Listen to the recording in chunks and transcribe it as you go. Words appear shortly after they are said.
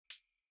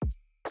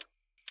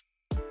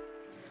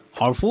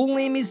Her full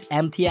name is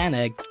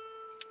Annag.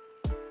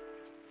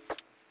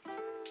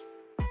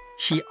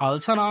 She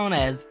also known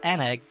as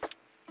Annag.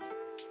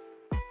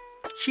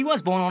 She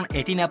was born on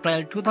 18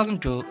 April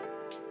 2002.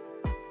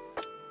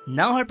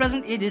 Now her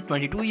present age is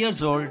 22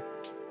 years old.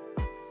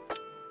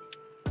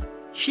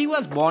 She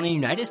was born in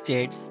United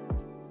States.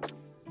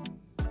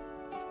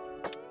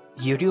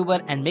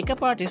 YouTuber and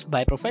makeup artist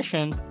by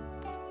profession.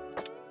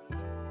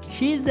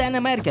 She is an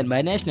American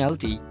by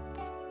nationality.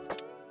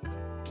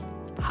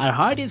 Her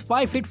height is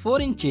 5 feet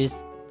 4 inches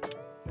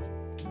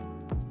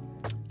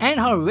and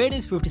her weight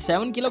is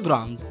 57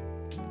 kilograms.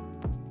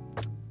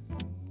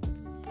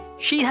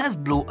 She has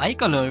blue eye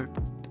color.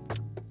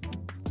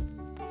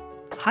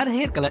 Her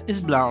hair color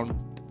is blonde.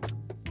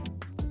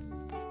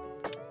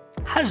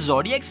 Her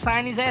zodiac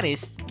sign is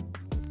Aries.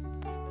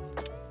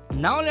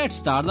 Now let's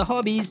start the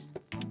hobbies.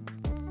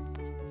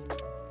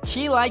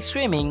 She likes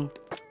swimming.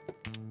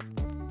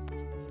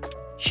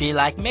 She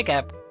likes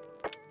makeup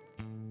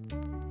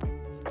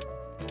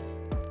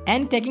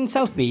and taking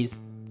selfies.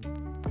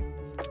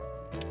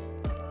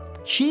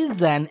 She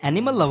is an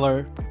animal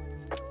lover.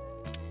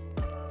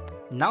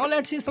 Now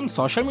let's see some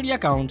social media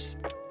accounts.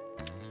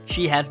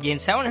 She has gained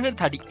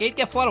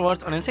 738k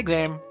followers on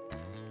Instagram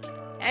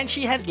and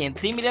she has gained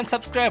 3 million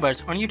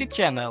subscribers on YouTube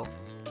channel.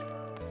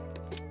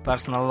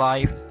 Personal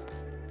life.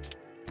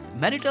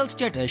 Marital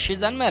status, she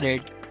is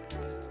unmarried.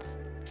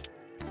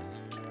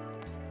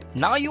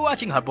 Now you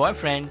watching her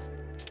boyfriend.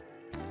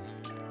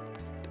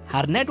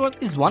 Her net worth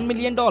is $1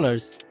 million.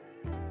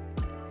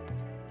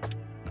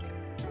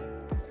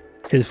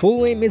 His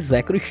full name is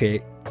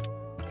ZHC.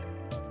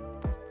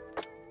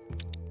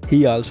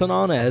 He also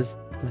known as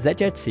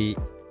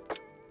ZHC.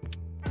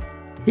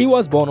 He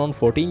was born on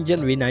 14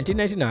 January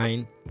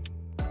 1999.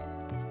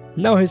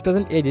 Now his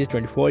present age is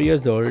 24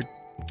 years old.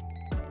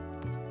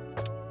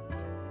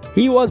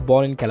 He was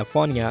born in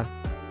California.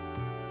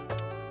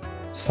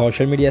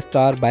 Social media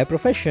star by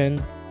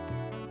profession.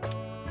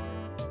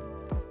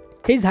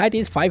 His height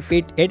is 5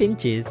 feet 8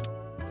 inches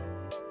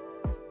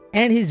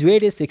and his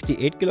weight is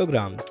 68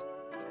 kilograms.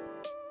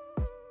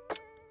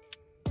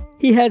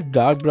 He has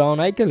dark brown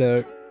eye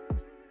color.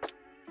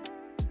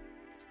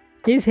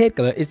 His hair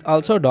color is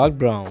also dark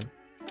brown.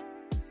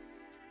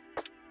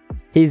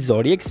 His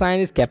zodiac sign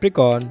is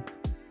Capricorn.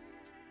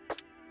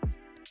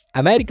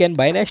 American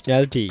by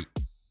nationality.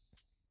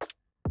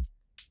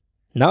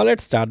 Now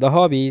let's start the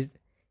hobbies.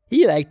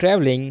 He likes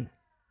traveling,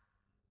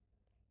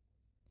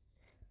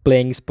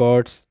 playing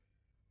sports,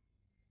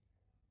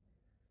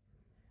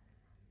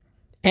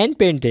 and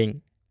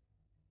painting.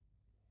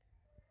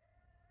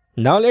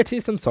 Now let's see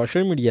some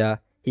social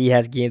media. He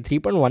has gained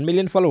 3.1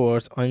 million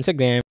followers on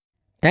Instagram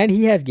and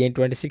he has gained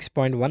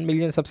 26.1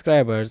 million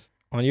subscribers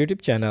on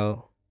YouTube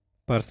channel.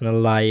 Personal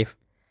life.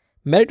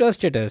 Marital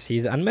status, he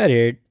is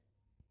unmarried.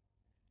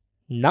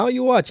 Now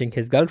you watching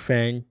his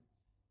girlfriend.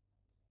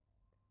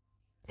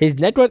 His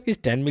net worth is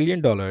 $10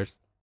 million.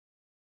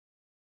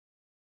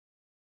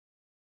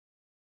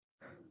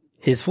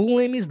 His full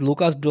name is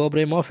Lucas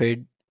Dobre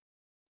Moffett.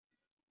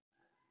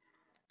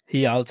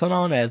 He also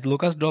known as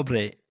Lucas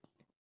Dobre.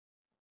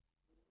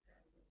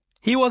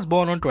 He was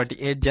born on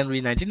 28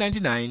 January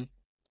 1999.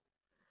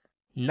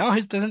 Now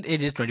his present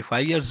age is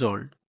 25 years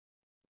old.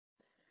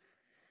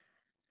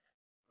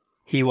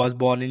 He was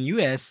born in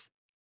US.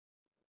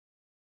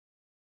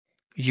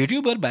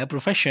 YouTuber by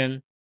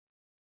profession.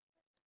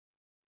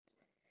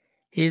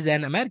 He is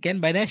an American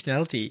by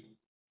nationality.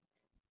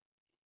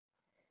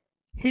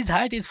 His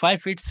height is 5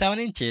 feet 7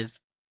 inches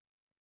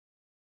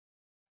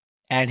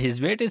and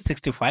his weight is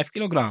 65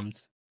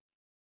 kilograms.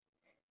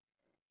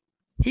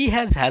 He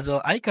has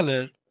hazel eye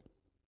color.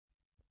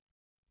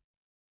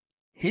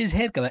 His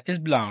hair color is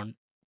blonde.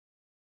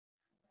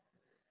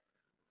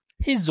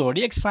 His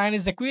zodiac sign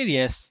is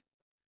Aquarius.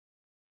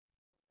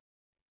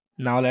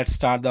 Now let's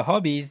start the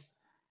hobbies.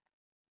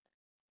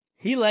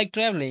 He likes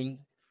traveling,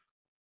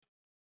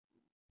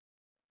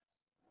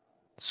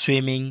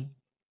 swimming.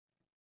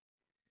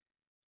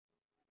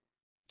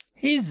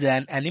 He is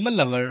an animal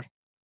lover.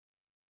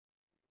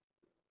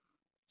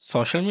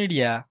 Social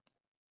media.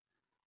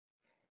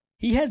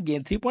 He has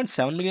gained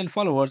 3.7 million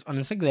followers on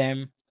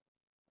Instagram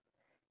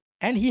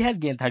and he has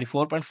gained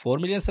 34.4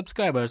 million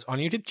subscribers on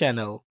YouTube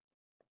channel.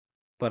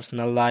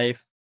 Personal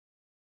life.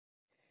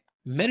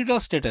 Marital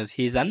status,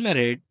 he is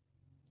unmarried.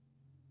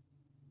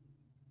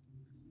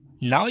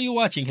 Now you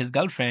watching his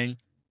girlfriend.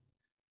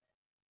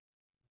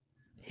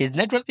 His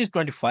net worth is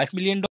 $25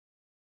 million.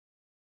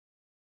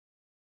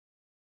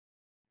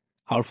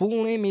 Her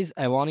full name is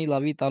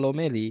Ivanita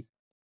Lomeli.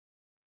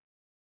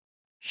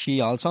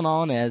 She also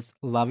known as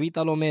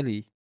Ivanita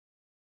Lomeli.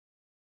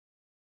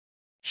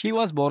 She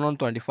was born on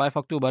 25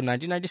 October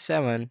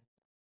 1997.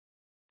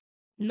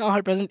 Now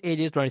her present age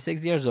is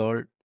 26 years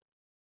old.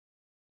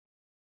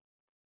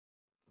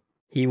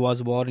 He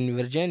was born in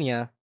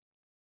Virginia.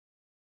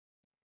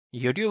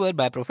 YouTuber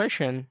by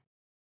profession.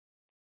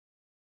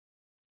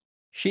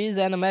 She is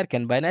an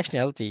American by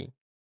nationality.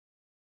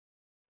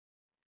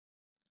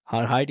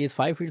 Her height is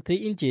 5 feet 3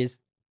 inches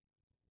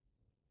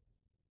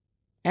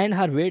and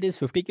her weight is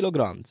 50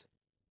 kilograms.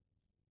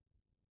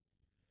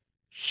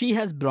 She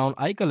has brown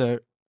eye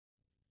color.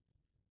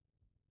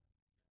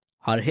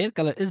 Her hair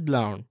color is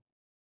blonde.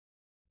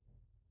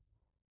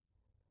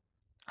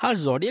 Her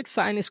zodiac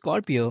sign is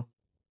Scorpio.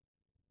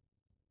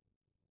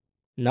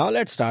 Now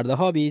let's start the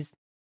hobbies.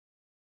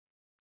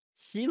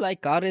 She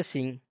like car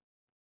racing.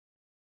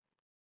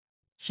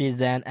 She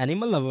is an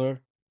animal lover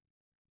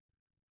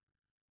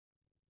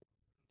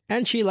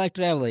and she like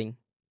traveling.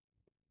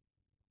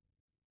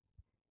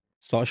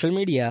 Social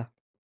media.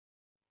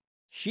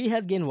 She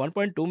has gained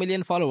 1.2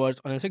 million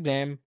followers on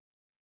Instagram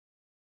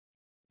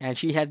and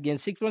she has gained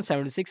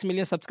 6.76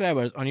 million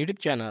subscribers on YouTube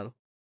channel.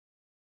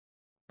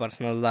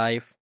 Personal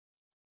life.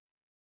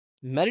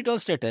 Marital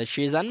status.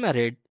 She is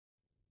unmarried.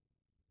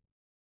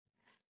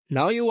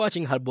 Now you're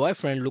watching her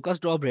boyfriend Lucas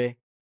Dobre.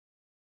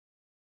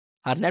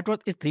 Her net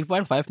worth is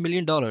 $3.5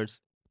 million.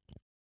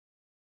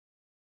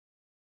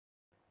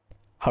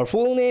 Her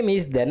full name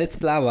is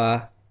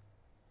Denitslava.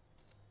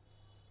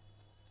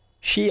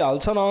 She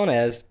also known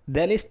as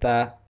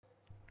Denista.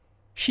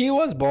 She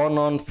was born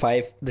on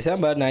 5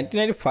 December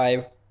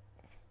 1995.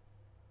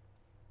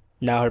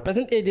 Now her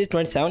present age is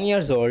 27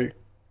 years old.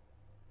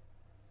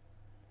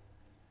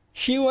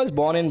 She was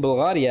born in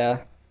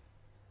Bulgaria.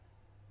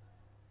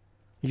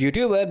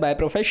 YouTuber by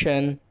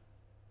profession.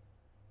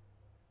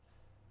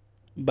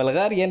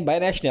 Bulgarian by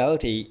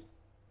nationality.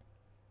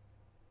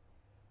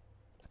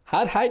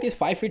 Her height is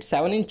 5 feet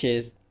 7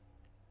 inches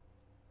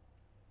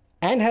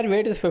and her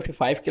weight is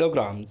 55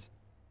 kilograms.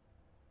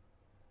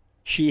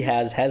 She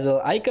has hazel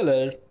eye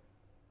color.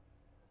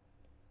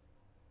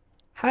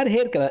 Her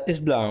hair color is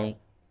blonde.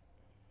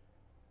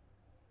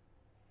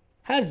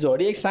 Her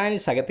zodiac sign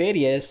is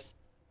Sagittarius.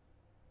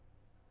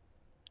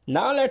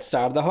 Now let's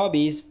start the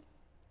hobbies.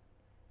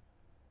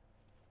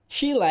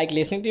 She likes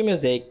listening to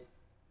music.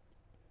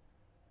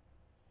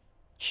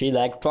 She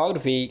likes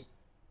photography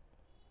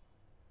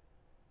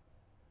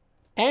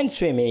and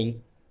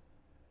swimming.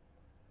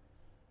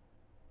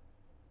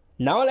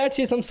 Now let's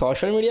see some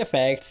social media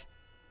facts.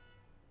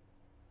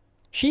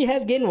 She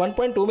has gained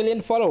 1.2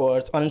 million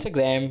followers on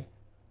Instagram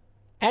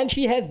and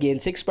she has gained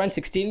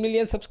 6.16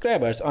 million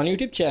subscribers on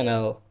YouTube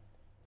channel.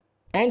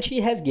 And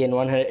she has gained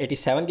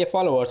 187k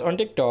followers on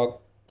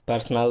TikTok.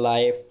 Personal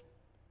life.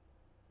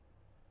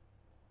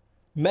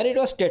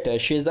 Marital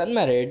status. She is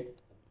unmarried.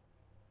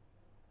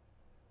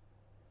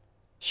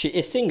 She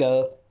is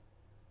single.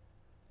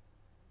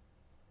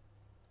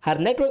 Her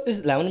net worth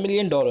is $11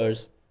 million.